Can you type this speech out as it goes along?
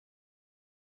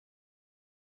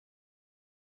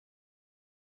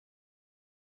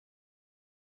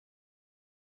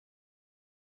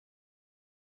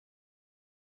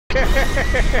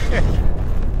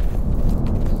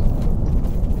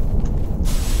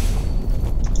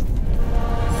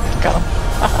Got him.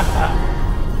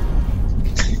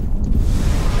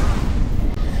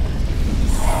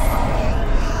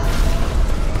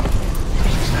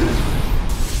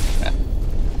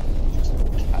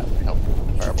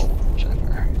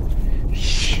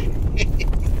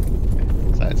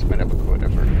 Besides, might have a quota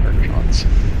for shots.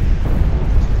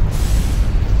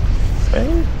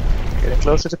 Hey, getting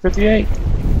closer to 58.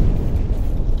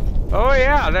 Oh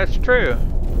yeah, that's true.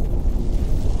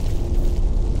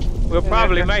 We'll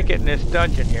probably make it in this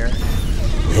dungeon here.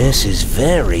 This is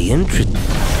very interesting.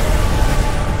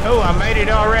 Oh, I made it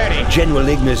already. General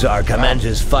Ignazar commands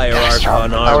his Fire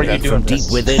Archon army from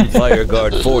deep within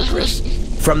Fireguard Fortress.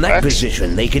 From that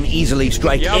position, they can easily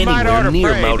strike anywhere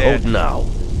near Mount Hotenau.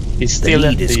 He's The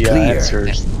stealing lead is the clear.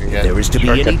 answers. If there is to be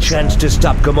any chance to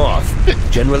stop Kamoth,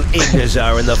 General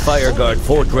Ignazar and the Fireguard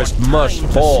Fortress must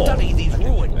fall.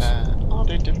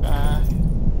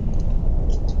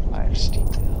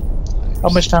 How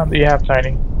much time do you have,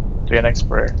 Tiny, to your next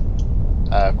prayer?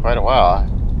 Quite a while.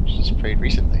 Just prayed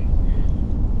recently.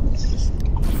 See,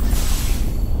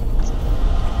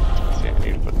 I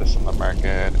need to put this on the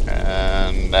market,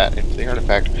 and that into the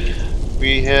artifact.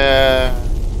 We have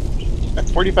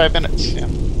 45 minutes. Yeah.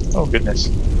 Oh goodness.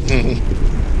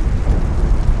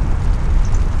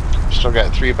 Still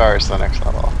got 3 bars to the next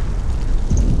level.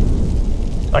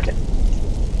 Okay.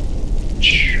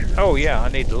 Oh yeah, I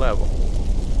need the level.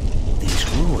 These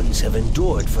ruins have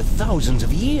endured for thousands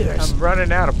of years. I'm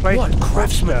running out of places. What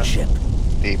craftsmanship!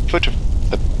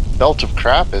 The belt of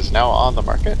crap is now on the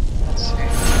market. Let's see.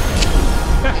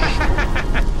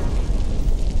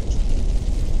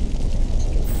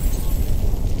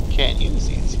 Can't use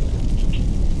these.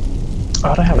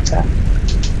 Oh, I don't have a tap.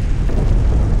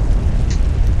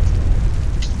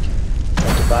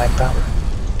 Divine power.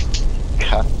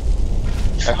 God.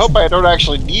 I hope I don't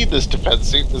actually need this defense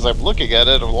suit because I'm looking at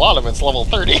it and a lot of it's level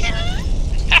 30.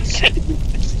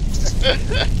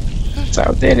 It's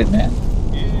outdated, man.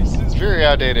 Yes, it's very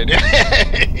outdated.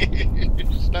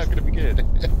 It's not going to be good.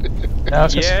 Now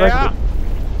it's just Yeah.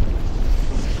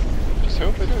 Just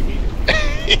hope I don't need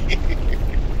it.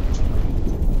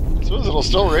 I suppose it'll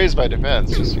still raise my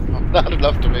defense, just not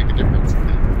enough to make a difference.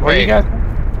 Where you got?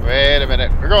 Wait a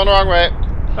minute. We're going the wrong way.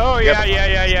 Oh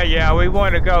yeah. We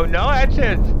want to go. No, that's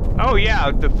it. Oh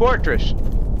yeah, the fortress.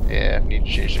 Yeah, need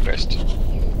to change the first.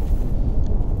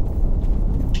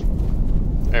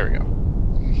 There we go.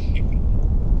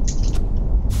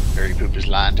 Dirty Poop is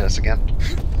lying to us again.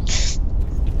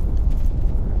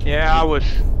 Yeah, I was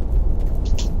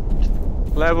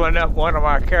leveling up one of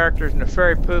my characters in the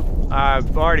Fairy Poop.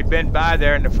 I've already been by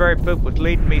there, and the Fairy Poop was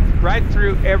leading me right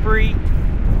through every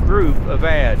group of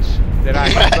ads that I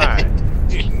could find.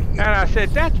 And I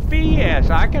said, that's BS.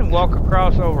 I can walk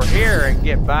across over here and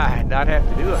get by and not have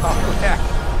to do all that.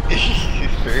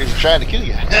 Fairy's trying to kill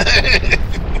you.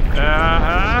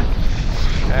 Uh-huh.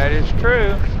 That is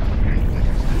true.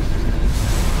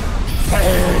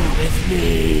 Burn with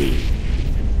me!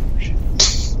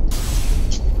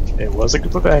 It was a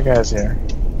group of bad guys here.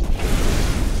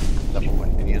 Level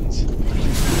 1 minions.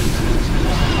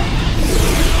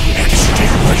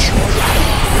 Extinguish your light!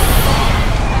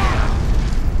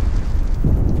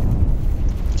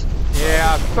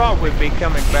 Yeah, I thought we'd be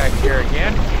coming back here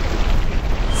again.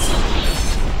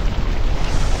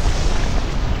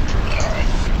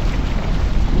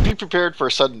 Be prepared for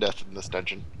a sudden death in this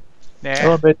dungeon. A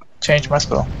little bit. Change my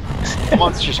spell. The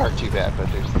monsters aren't too bad,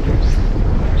 but there's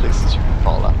places you can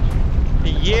fall off.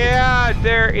 Yeah,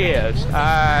 there is.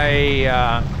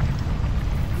 I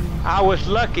was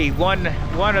lucky. One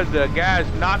of the guys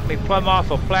knocked me plumb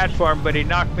off a platform, but he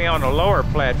knocked me on a lower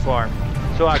platform.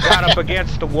 So I got up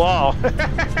against the wall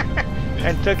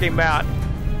and took him out.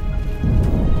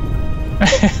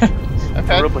 I've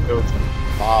had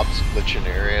mobs glitching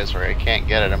areas where I can't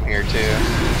get at them here too.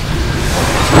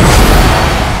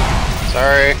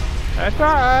 Sorry. That's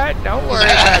alright. Don't worry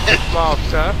about the small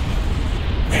stuff.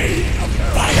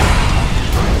 Fire!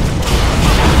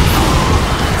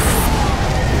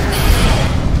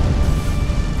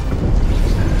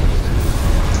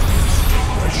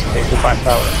 Take the fine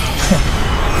power.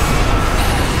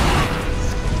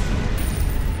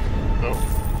 Oh.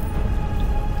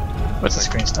 What's the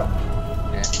screen stop?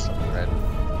 Yeah, something red.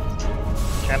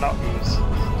 Cannot use.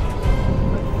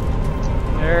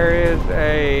 There is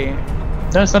a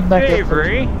No, something back there.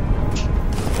 thievery.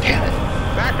 Damn it.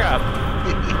 Back up.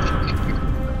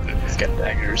 Let's get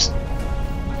daggers.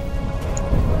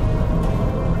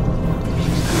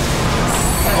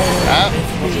 That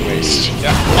was a waste.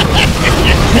 Yeah.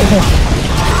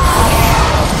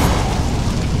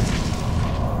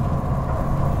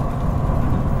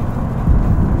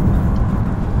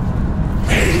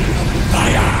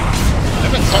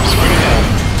 Stop screaming out.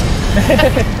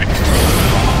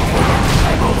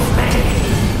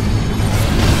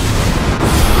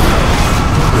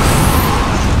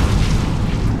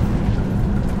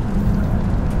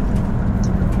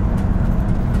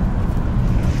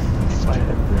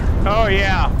 Oh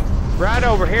yeah, right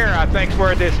over here I think's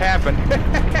where this happened.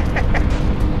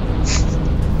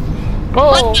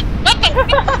 Oh!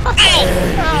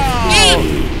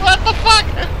 What the fuck?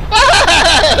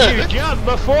 You jumped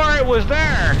before it was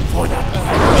there.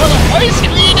 Ice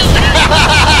cream!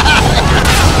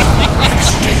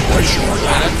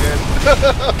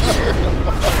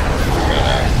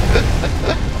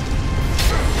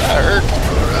 That hurt.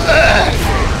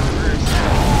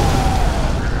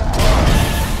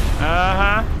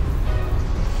 Uh-huh.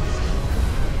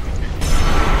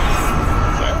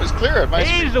 That was clear at my He's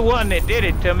screen. the one that did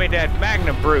it to me, that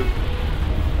Magna Brute.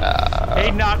 He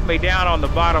knocked me down on the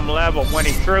bottom level when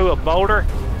he threw a boulder.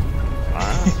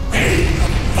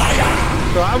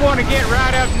 So I want to get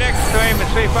right up next to him and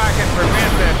see if I can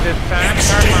prevent that this time.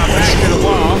 Turn my back to the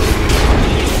wall.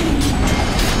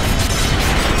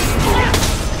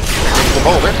 The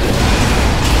boulder.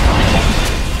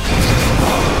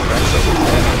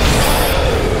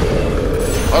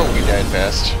 Oh, we died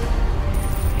fast.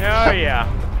 Oh yeah.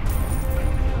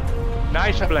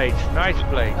 Nice blades, nice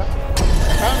blades.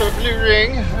 Found a blue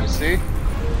ring. Let's see.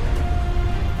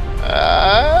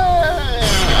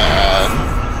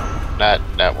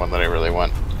 Not one that I really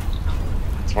want.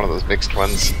 It's one of those mixed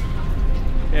ones.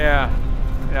 Yeah.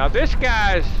 Now this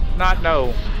guy's not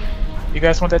no. You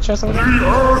guys want that chest over there?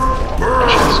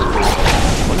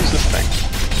 What is this thing?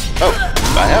 Oh,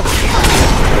 I have it.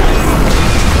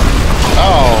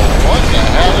 Oh, what the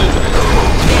hell is it?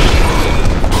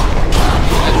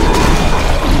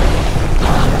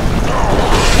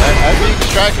 I'm being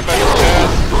distracted by this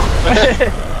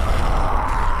chest.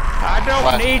 I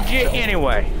don't need you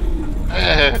anyway.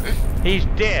 He's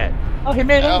dead. Oh, he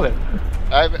made it over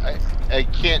I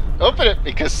can't open it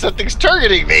because something's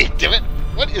targeting me. Damn it!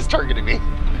 What is targeting me?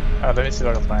 Oh, let me see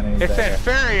if I can find anything. It's that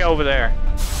ferry over there.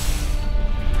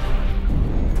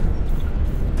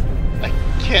 I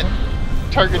can't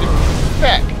target it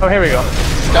back. Oh, here we go.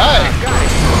 Die! Got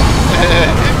it.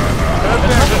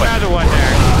 There's another one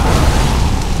there.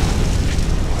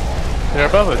 They're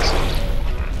above us.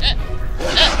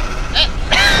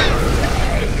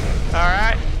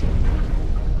 Alright.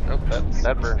 Oh,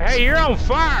 that burned. Hey, you're on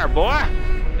fire, boy.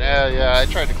 Yeah, I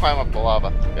tried to climb up the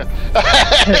lava.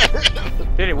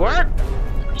 Did it work?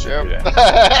 Yep.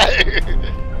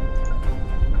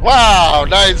 Wow,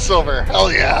 9 silver.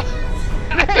 Hell yeah.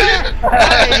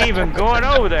 I ain't even going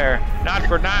over there. Not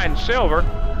for 9 silver.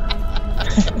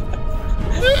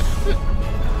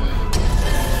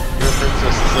 Your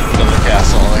princess is in another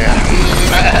castle, yeah.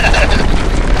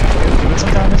 Give it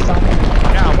some time this time.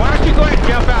 Now, why don't you go ahead and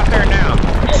jump out there now?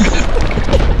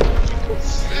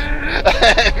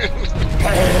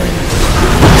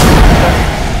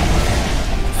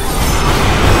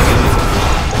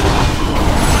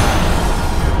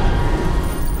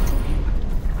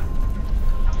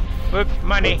 Whoops,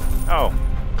 money. Oh,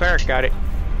 Cleric got it.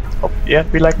 Oh, yeah,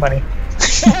 we like money.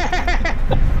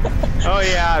 Oh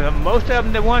yeah, most of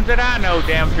them, the ones that I know,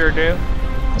 damn sure do.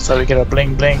 So we get a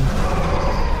bling bling.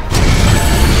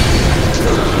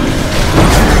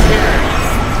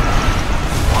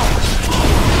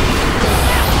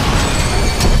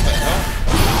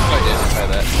 Identify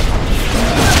that.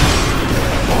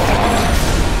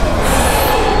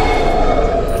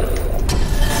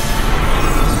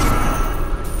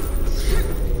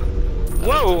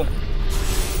 Whoa!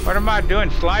 What am I doing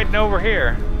sliding over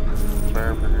here?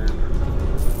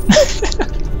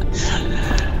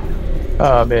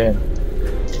 Oh man,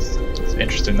 it's an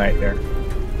interesting night there.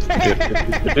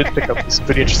 We did pick up some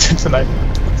pretty interesting tonight.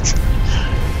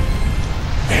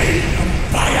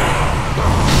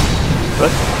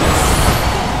 What?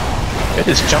 It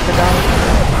is jumping down.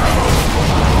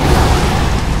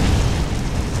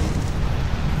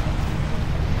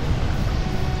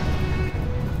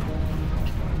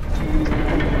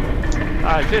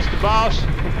 Is this the boss?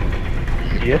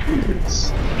 Yes, it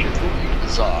is.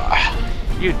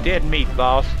 You dead meat,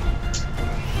 boss.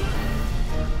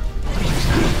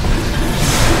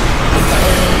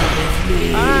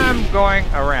 I'm going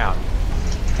around.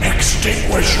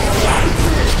 Extinguish your life.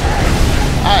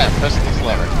 I am pressing this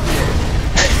lever.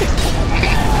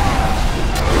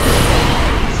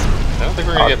 I don't think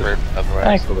we're gonna get there otherwise.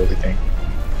 Thanks for everything.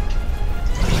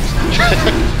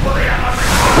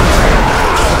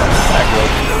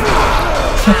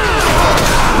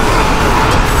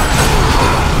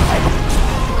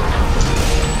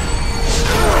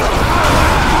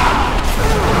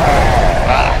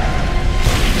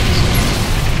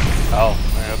 Oh,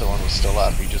 my other one was still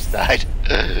up. He just died.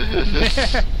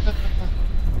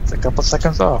 It's a couple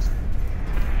seconds off.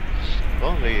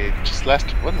 Well, they just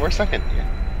last one more second.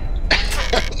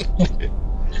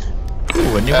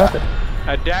 Ooh, a new weapon.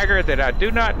 A dagger that I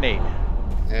do not need.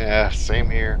 Yeah, same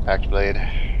here. Packed blade.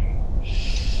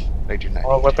 I do not.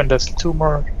 Our weapon does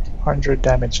 200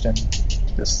 damage than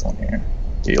this one here.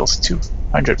 Deals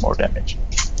 200 more damage.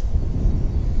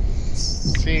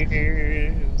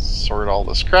 See, sort all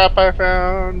the scrap I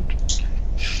found.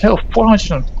 Oh,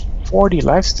 440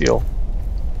 lifesteal.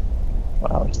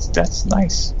 Wow, that's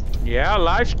nice. Yeah,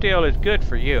 lifesteal is good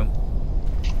for you.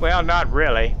 Well, not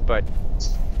really, but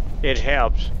it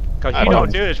helps. Because you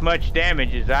don't do as much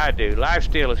damage as I do.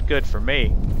 Lifesteal is good for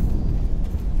me.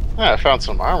 Yeah, I found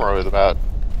some armor with about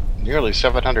nearly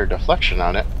 700 deflection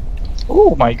on it.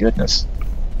 Oh my goodness.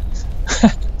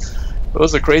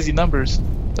 Those are crazy numbers.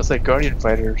 That's like Guardian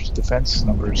Fighter's defense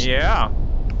numbers. Yeah.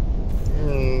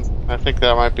 I think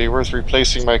that might be worth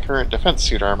replacing my current defense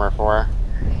suit armor for.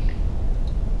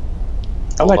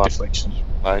 I like deflection.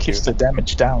 Keeps the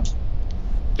damage down.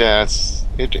 Yeah,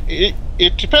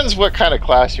 it depends what kind of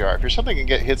class you are. If you're something that can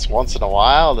get hits once in a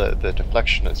while, the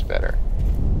deflection is better.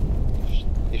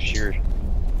 If you're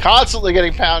constantly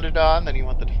getting pounded on, then you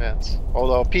want the defense.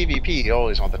 Although PvP, you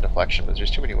always want the deflection, but there's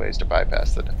too many ways to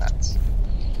bypass the defense.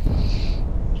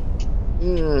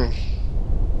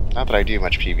 Not that I do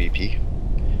much PvP.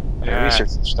 I research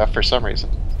stuff for some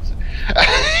reason.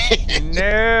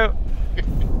 No.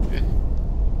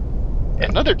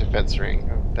 Another defense ring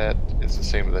that is the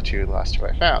same as the last two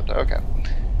I found. Okay.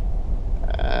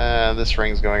 This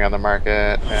ring's going on the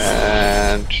market,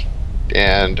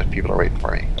 and people are waiting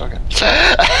for me. Okay.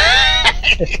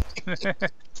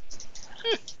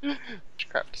 Much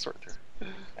crap to sort through.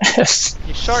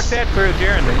 You sort that through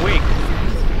during the week.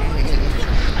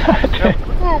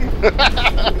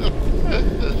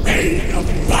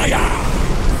 Fire!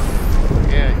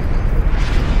 Yeah.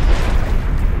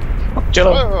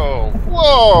 Jello. Whoa!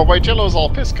 Whoa! My Jello's all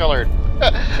piss colored.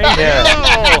 Hey,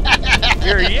 Jello!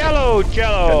 You're yellow,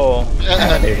 Jello.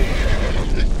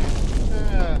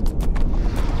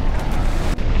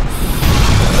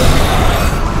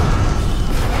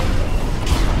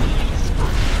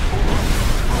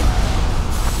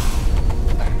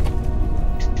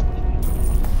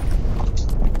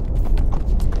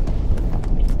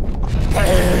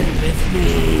 Burn with me.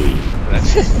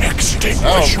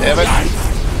 Extinguish your life.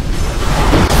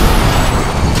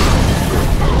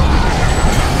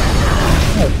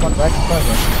 One right in front of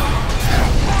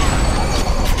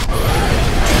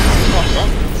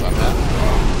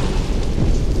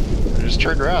I just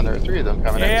turned around. There were 3 of them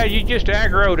coming in. Yeah, you just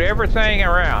aggroed everything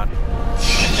around.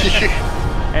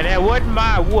 And that wasn't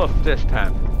my wolf this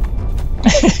time.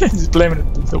 He's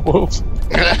blaming the wolf.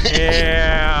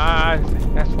 Yeah,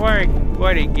 that's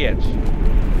what he gets.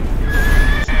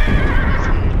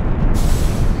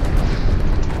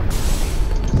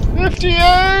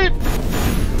 $58!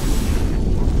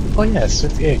 Oh yes,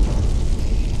 58.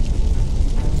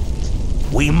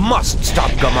 We must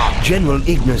stop Gamok. General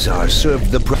Ignazar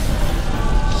served the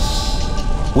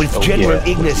With General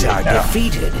Ignazar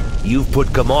defeated, you've put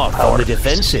Gamok on the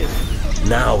defensive.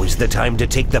 Now is the time to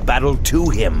take the battle to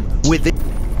him with it.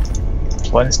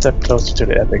 One step closer to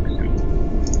the epic.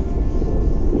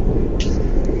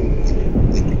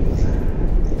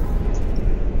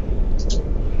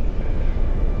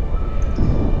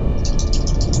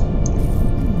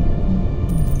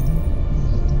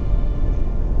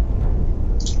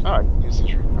 Oh, I can use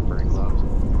these recovery gloves.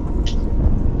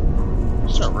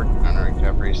 Start working on a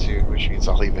recovery suit, which means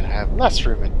I'll even have less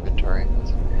room in inventory.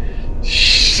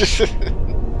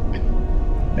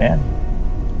 Man.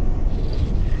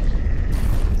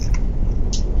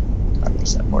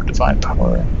 5% more divine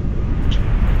power.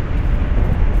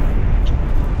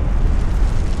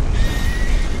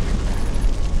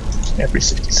 Every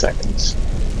 60 seconds.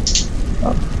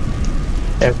 Oh.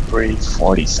 Every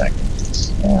 40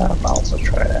 seconds. Yeah, I'll also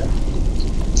try that.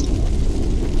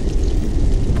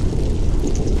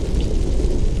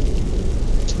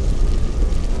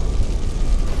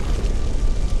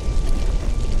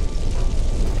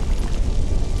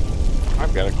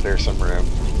 I've got to clear some room.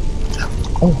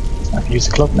 Oh, I can use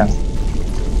the cloak now.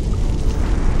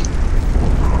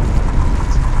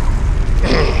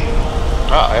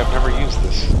 I have never used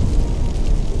this.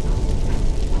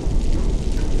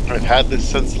 I've had this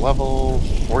since level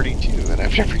 42, and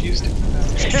I've never used it.